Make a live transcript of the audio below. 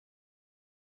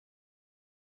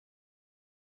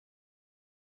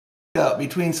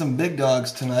Between some big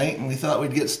dogs tonight, and we thought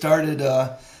we'd get started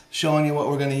showing you what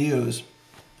we're going to use.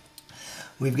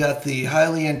 We've got the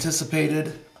highly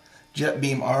anticipated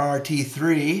JETBeam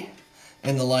RRT-3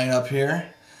 in the lineup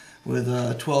here with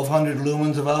 1200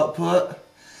 lumens of output.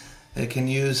 It can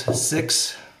use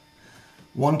 6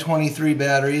 123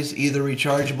 batteries, either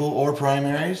rechargeable or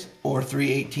primaries, or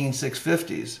 3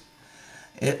 18650s.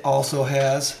 It also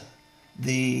has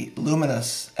the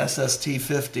luminous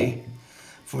SST50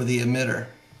 for the emitter.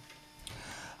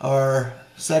 Our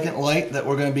second light that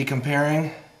we're going to be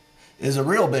comparing is a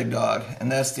real big dog,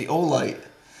 and that's the Olight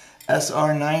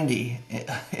SR90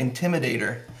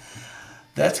 Intimidator.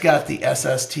 That's got the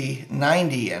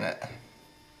SST90 in it,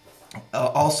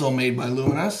 also made by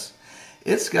Luminous.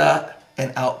 It's got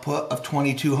an output of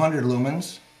 2200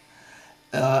 lumens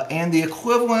and the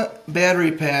equivalent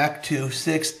battery pack to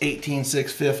 6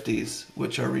 18650s,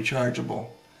 which are rechargeable.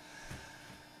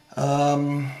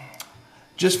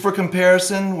 Just for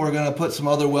comparison, we're going to put some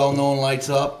other well-known lights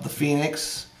up. The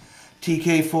Fenix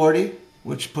TK40,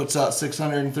 which puts out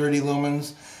 630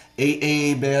 lumens,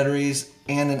 8 AA batteries,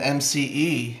 and an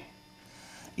MCE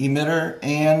emitter,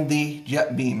 and the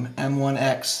JETBeam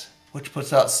M1X, which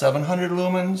puts out 700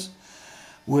 lumens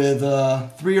with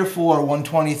 3 or 4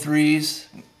 123s,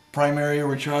 primary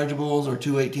or rechargeables, or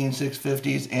 2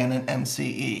 18650s, and an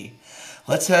MCE.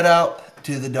 Let's head out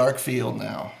to the dark field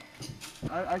now.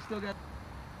 I still got...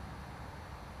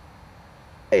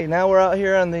 Hey, now we're out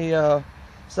here on the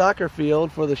soccer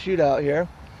field for the shootout here.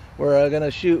 We're going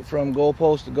to shoot from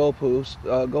goalpost to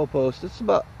goalpost. It's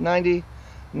about 90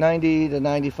 to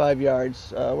 95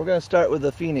 yards. We're going to start with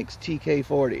the Fenix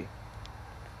TK40.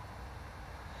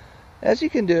 As you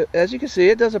can see,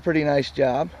 it does a pretty nice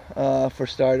job for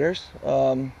starters.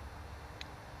 But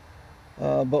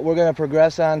we're going to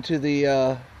progress on to the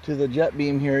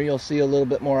JETBeam here. You'll see a little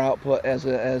bit more output as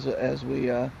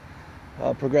we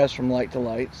progress from light to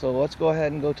light. So let's go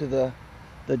ahead and go to the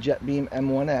JETBeam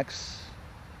M1X.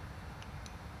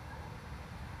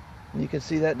 You can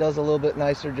see that does a little bit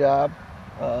nicer job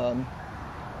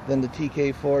than the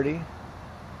TK40.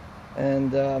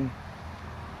 And the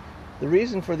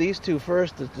reason for these two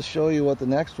first is to show you what the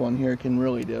next one here can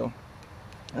really do.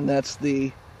 And that's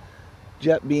the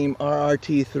JETBeam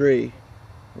RRT-3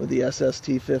 with the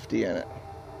SST50 in it.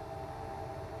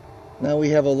 Now we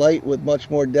have a light with much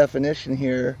more definition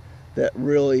here that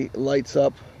really lights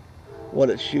up what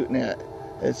it's shooting at.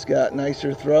 It's got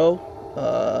nicer throw.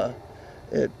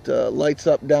 It lights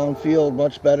up downfield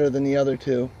much better than the other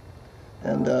two.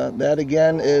 And that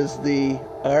again is the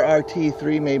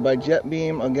RRT-3 made by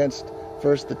JETBeam against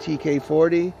first the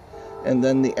TK40 and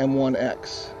then the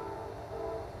M1X.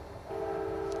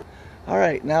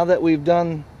 Alright, now that we've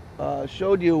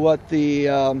showed you what the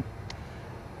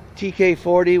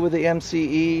TK40 with the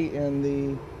MCE and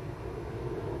the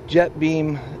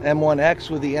JETBeam M1X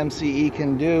with the MCE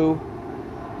can do,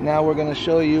 now we're going to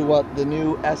show you what the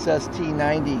new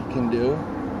SST90 can do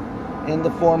in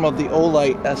the form of the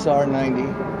Olight SR90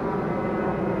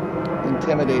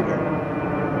 Intimidator.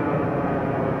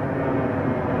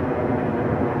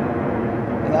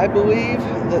 And I believe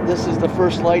that this is the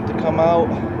first light to come out,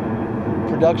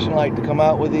 production light to come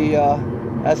out with the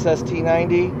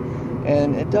SST90,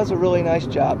 and it does a really nice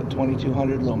job at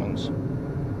 2200 lumens.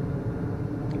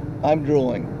 I'm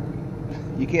drooling.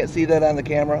 You can't see that on the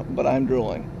camera, but I'm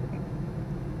drooling.